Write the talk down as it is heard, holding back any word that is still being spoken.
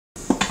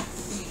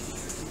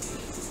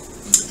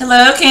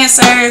Hello,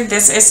 Cancer.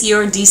 This is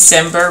your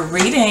December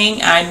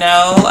reading. I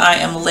know I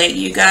am late,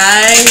 you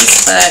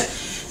guys, but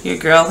your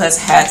girl has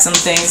had some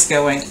things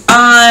going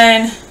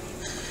on.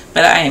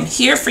 But I am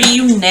here for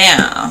you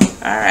now.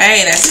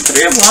 Alright, that's the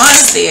Three of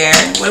Wands there.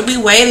 What are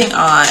we waiting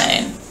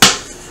on?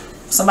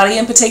 Somebody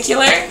in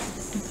particular?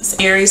 It's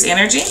Aries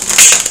energy.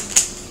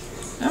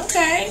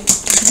 Okay.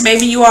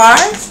 Maybe you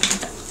are.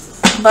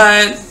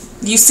 But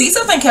you see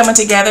something coming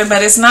together,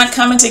 but it's not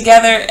coming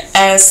together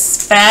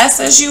as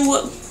fast as you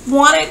would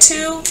want it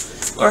to,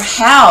 or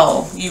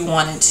how you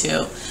want it to.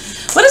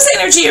 What is the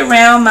energy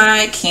around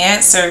my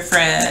Cancer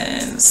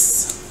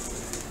friends?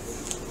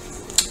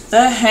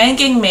 The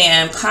Hanging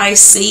Man,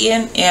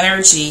 Piscean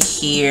energy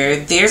here.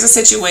 There's a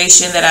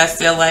situation that I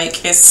feel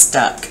like is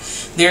stuck.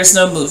 There's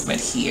no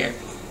movement here.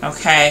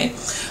 Okay.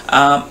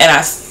 And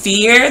I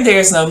fear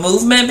there's no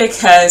movement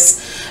because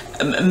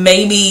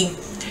maybe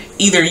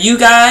either you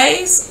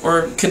guys,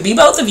 or could be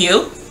both of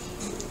you,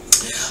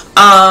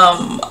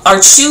 are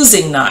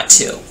choosing not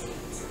to.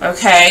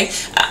 Okay,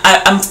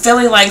 I'm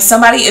feeling like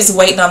somebody is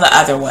waiting on the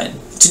other one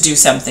to do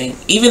something,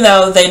 even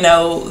though they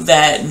know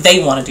that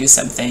they want to do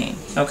something.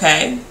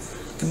 Okay,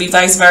 could be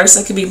vice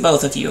versa, could be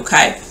both of you.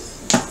 Okay,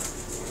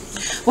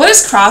 what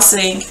is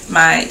crossing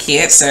my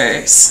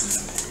Cancers?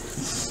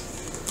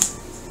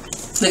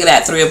 Look at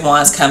that, Three of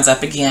Wands comes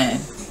up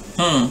again.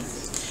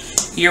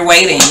 You're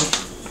waiting.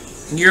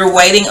 You're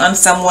waiting on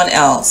someone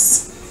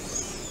else.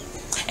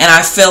 And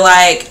I feel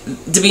like,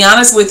 to be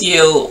honest with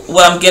you,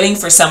 what I'm getting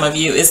for some of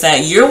you is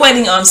that you're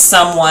waiting on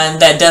someone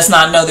that does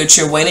not know that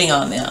you're waiting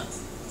on them.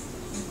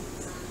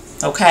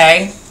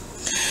 Okay?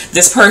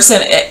 This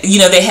person, you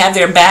know, they have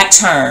their back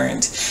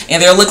turned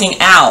and they're looking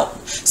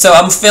out. So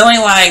I'm feeling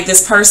like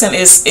this person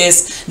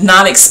is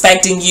not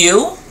expecting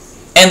you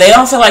and they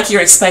don't feel like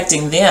you're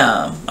expecting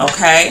them.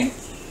 Okay?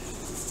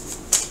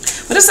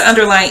 What is the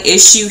underlying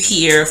issue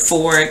here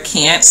for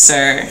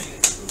Cancer?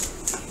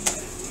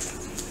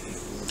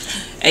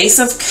 Ace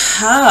of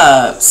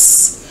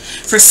Cups.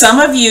 For some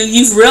of you,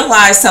 you've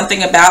realized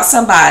something about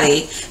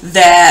somebody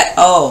that,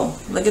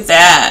 oh, look at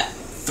that.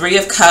 Three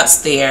of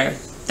Cups there.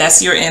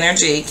 That's your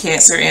energy,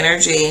 Cancer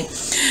energy.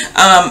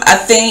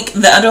 I think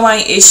the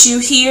underlying issue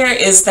here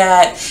is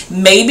that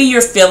maybe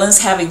your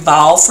feelings have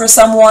evolved for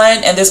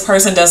someone and this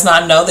person does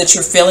not know that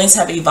your feelings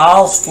have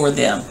evolved for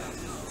them.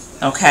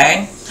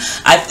 Okay?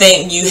 I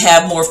think you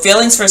have more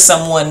feelings for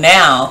someone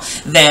now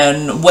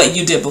than what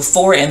you did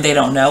before and they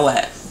don't know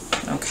it.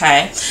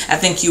 Okay, I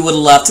think you would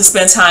love to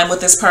spend time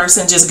with this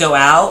person. Just go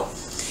out,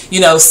 you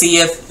know, see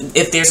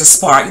if there's a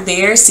spark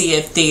there, see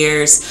if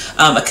there's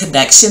a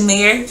connection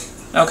there.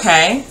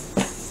 Okay,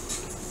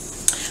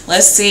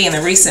 let's see in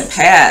the recent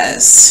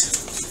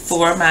past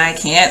for my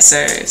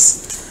Cancers.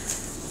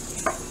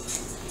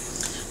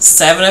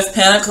 Seven of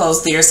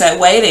Pentacles, there's that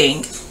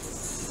waiting.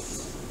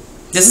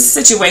 This is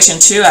a situation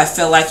too I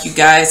feel like you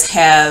guys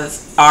have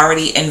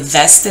already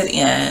invested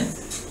in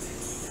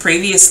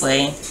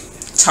previously.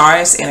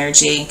 Taurus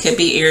energy, could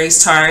be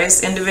Aries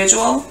Taurus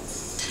individual,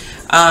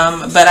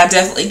 but I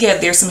definitely get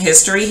there's some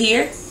history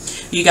here.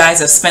 You guys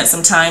have spent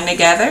some time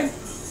together,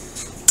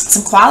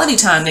 some quality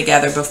time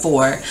together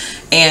before,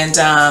 and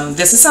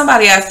this is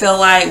somebody I feel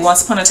like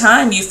once upon a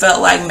time you felt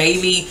like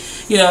maybe,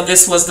 you know,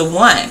 this was the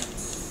one.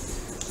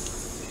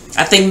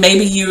 I think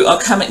maybe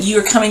you're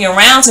coming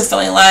around to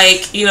feeling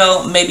like, you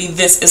know, maybe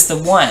this is the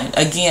one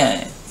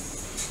again.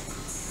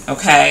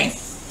 Okay.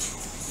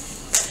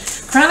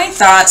 Crowning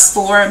thoughts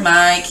for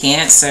my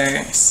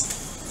Cancers.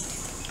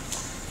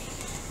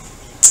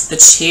 The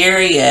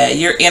Chariot.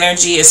 Your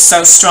energy is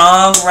so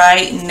strong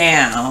right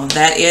now.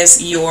 That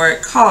is your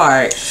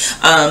card.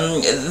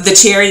 The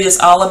Chariot is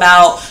all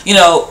about, you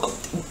know,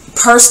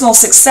 personal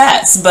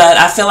success. But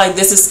I feel like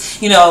this is,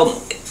 you know,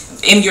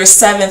 in your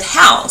 7th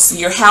house.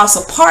 Your house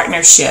of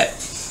partnership.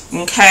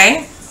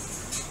 Okay?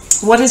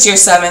 What is your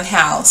 7th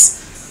house?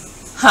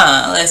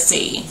 Let's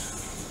see.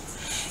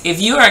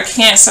 If you are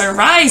Cancer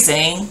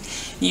rising,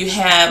 you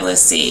have,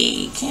 let's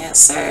see,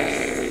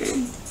 Cancer,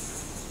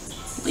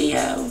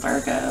 Leo,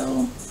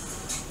 Virgo,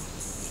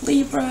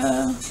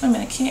 Libra. I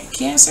mean,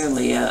 Cancer,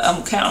 Leo.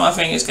 I'm counting my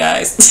fingers,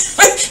 guys.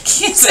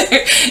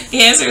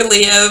 Cancer,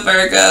 Leo,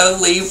 Virgo,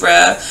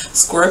 Libra,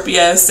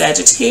 Scorpio,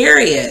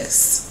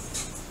 Sagittarius.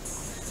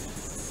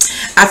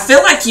 I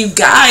feel like you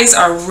guys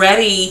are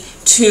ready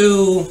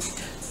to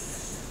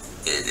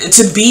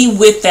be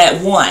with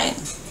that one.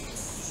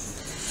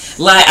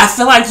 Like, I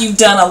feel like you've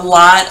done a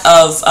lot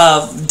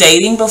of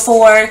dating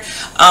before,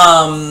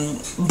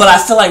 but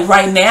I feel like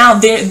right now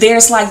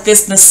there's like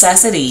this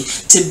necessity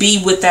to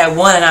be with that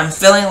one, and I'm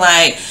feeling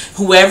like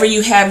whoever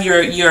you have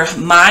your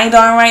mind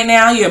on right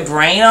now, your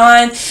brain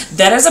on,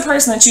 that is a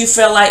person that you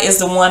feel like is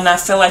the one. And I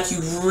feel like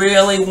you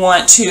really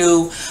want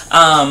to,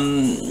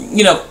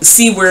 you know,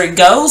 see where it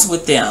goes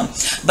with them.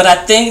 But I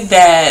think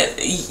that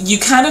you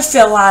kind of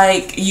feel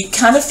like you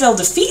kind of feel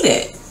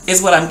defeated. Is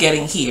what I'm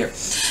getting here.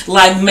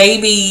 Like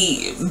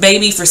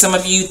maybe for some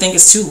of you think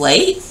it's too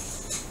late.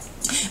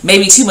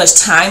 maybe too much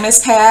time has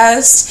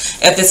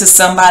passed. If this is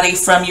somebody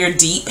from your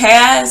deep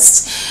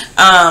past,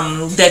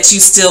 that you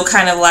still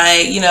kind of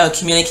like, you know,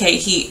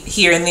 communicate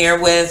here and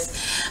there with.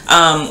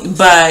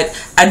 But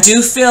I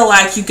do feel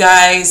like you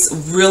guys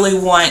really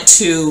want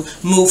to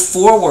move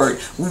forward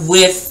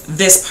with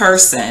this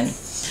person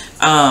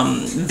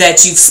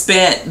that you've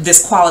spent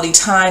this quality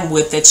time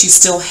with, that you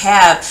still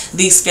have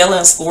these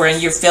feelings for,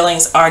 and your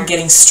feelings are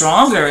getting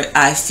stronger,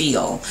 I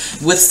feel,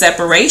 with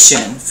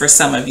separation for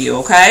some of you,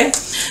 okay?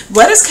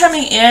 What is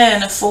coming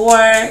in for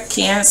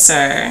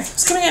Cancer?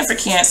 What's coming in for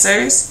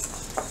Cancers?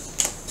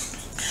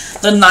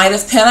 The Knight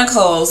of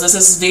Pentacles. This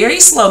is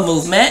very slow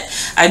movement.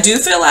 I do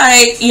feel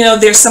like, you know,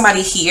 there's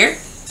somebody here.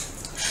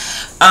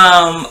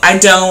 I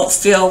don't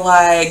feel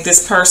like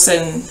this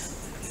person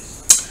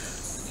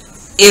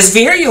is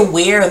very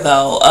aware,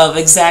 though, of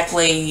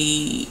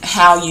exactly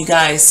how you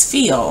guys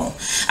feel.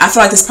 I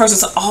feel like this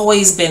person's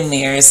always been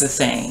there is the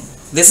thing.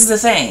 This is the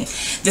thing.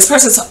 This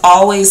person's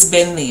always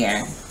been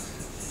there.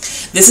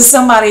 This is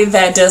somebody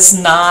that does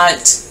not,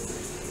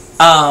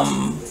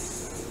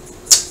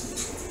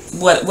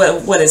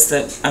 what is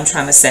the, I'm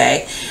trying to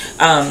say,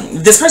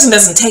 this person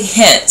doesn't take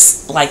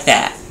hints like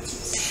that.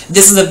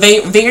 This is a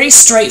very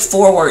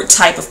straightforward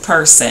type of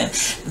person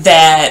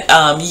that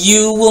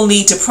you will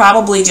need to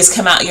probably just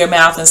come out your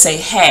mouth and say,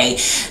 hey,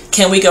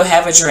 can we go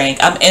have a drink?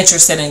 I'm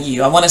interested in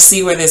you. I want to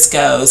see where this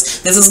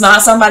goes. This is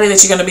not somebody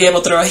that you're going to be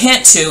able to throw a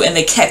hint to and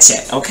they catch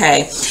it,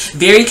 okay?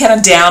 Very kind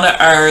of down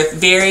to earth,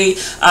 very,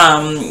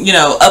 you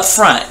know,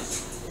 upfront.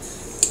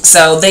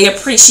 So they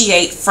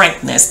appreciate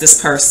frankness, this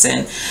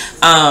person.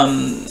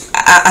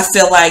 I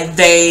feel like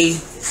they...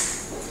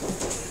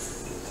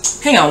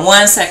 Hang on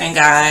one second,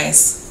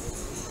 guys.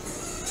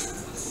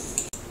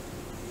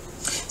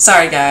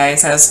 Sorry,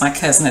 guys. That was my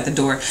cousin at the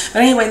door.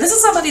 But anyway, this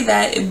is somebody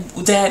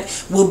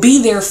that will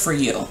be there for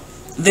you.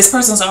 This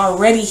person's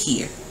already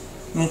here.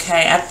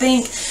 Okay, I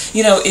think,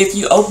 you know, if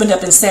you opened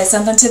up and said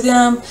something to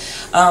them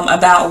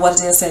about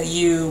what it is that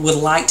you would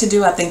like to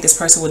do, I think this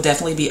person would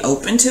definitely be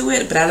open to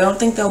it, but I don't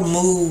think they'll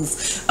move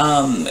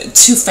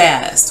too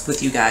fast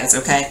with you guys,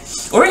 okay?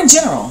 Or in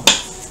general.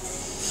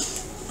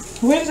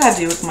 What did I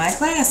do with my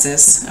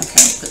glasses?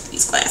 Okay, put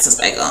these glasses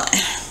back on.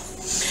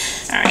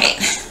 All right.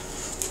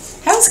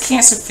 How is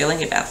Cancer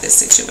feeling about this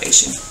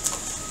situation?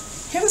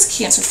 How is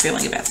Cancer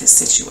feeling about this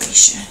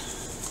situation?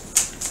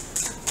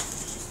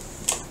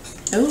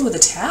 Oh, the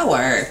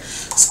Tower.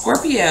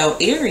 Scorpio,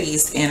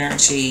 Aries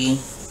energy.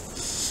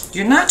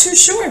 You're not too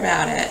sure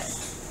about it.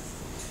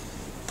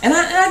 And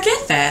I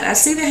get that. I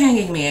see the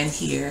Hanging Man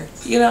here.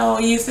 You know,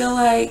 you feel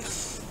like,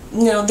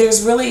 you know,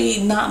 there's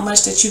really not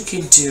much that you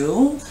could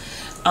do.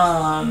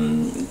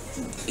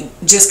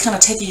 Just kind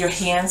of taking your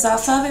hands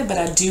off of it, but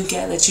I do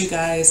get that you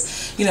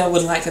guys, you know,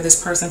 would like for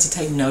this person to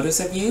take notice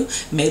of you.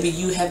 Maybe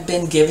you have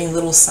been giving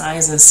little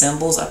signs and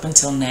symbols up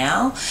until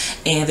now,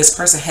 and this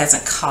person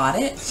hasn't caught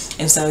it,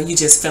 and so you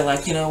just feel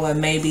like, you know what,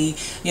 maybe,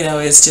 you know,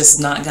 it's just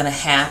not going to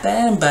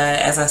happen. But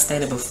as I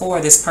stated before,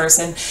 this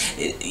person,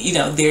 you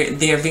know,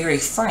 they're very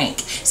frank,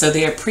 so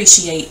they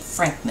appreciate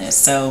frankness.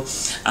 So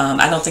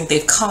I don't think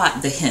they've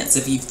caught the hints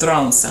if you've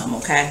thrown some,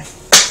 okay?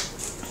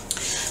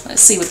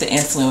 Let's see what the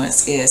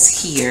influence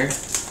is here.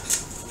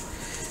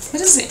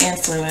 What is the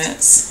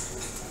influence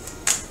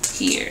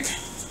here?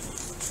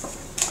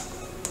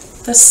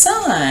 The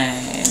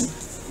Sun.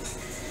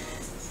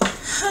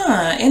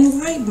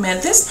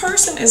 Enlightenment. This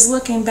person is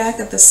looking back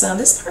at the Sun.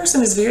 This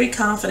person is very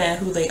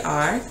confident in who they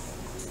are.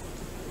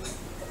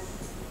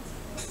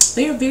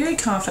 They are very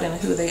confident in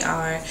who they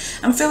are.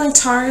 I'm feeling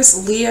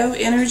Taurus, Leo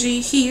energy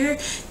here.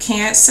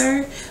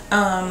 Cancer.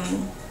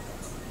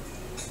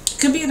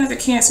 Could be another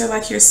Cancer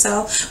like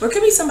yourself, or it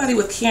could be somebody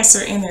with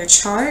Cancer in their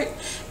chart.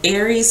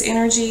 Aries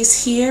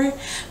energies here,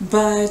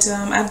 but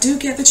I do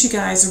get that you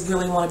guys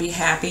really want to be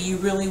happy. You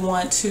really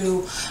want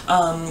to,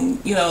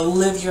 you know,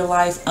 live your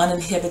life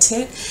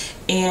uninhibited,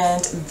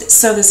 and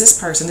so does this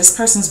person. This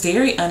person's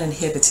very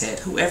uninhibited,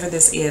 whoever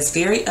this is,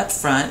 very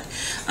upfront.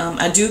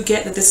 I do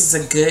get that this is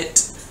a good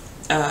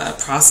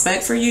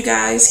prospect for you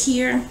guys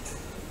here,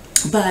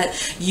 but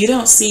you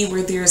don't see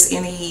where there's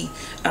any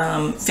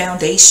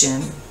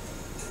foundation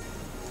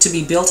to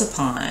be built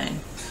upon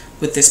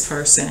with this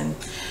person.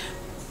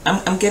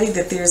 I'm getting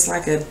that there's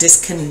like a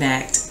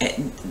disconnect.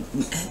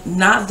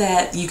 Not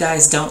that you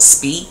guys don't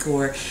speak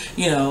or,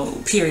 you know,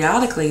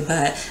 periodically,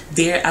 but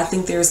I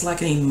think there's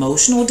like an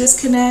emotional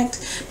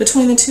disconnect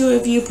between the two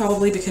of you,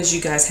 probably because you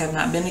guys have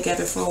not been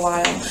together for a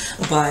while.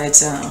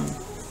 But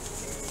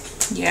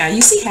yeah,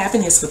 you see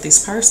happiness with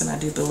this person, I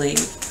do believe.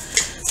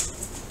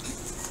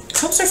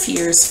 Hopes or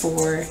fears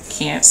for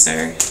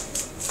Cancer.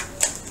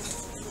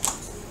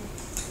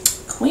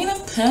 Queen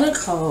of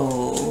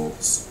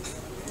Pentacles.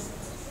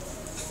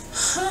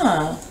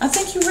 I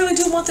think you really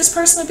do want this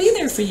person to be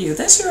there for you.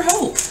 That's your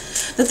hope.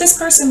 That this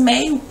person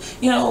may,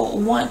 you know,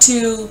 want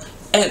to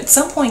at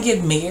some point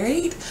get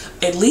married,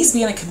 at least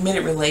be in a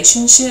committed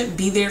relationship,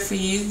 be there for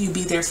you, you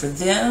be there for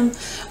them,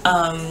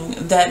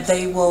 that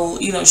they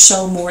will, you know,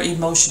 show more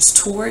emotions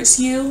towards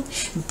you,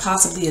 and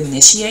possibly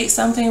initiate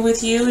something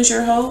with you is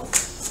your hope.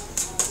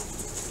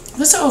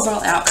 What's the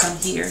overall outcome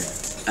here?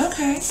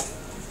 Okay.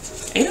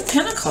 8 of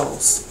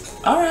Pentacles.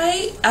 All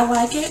right. I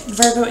like it.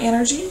 Virgo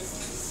energy.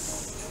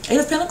 8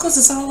 of Pentacles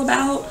is all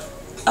about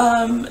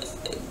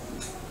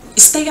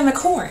staying the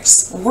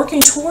course,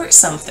 working towards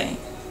something.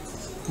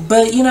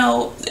 But, you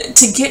know,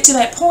 to get to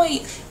that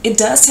point, it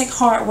does take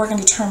hard work and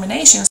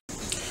determination.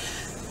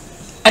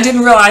 I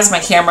didn't realize my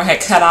camera had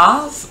cut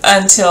off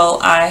until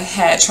I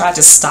had tried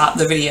to stop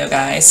the video,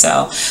 guys.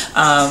 So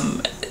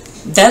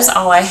that's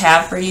all I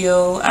have for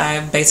you. I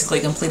basically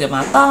completed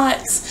my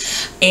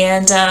thoughts,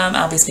 and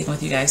I'll be speaking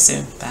with you guys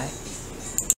soon. Bye.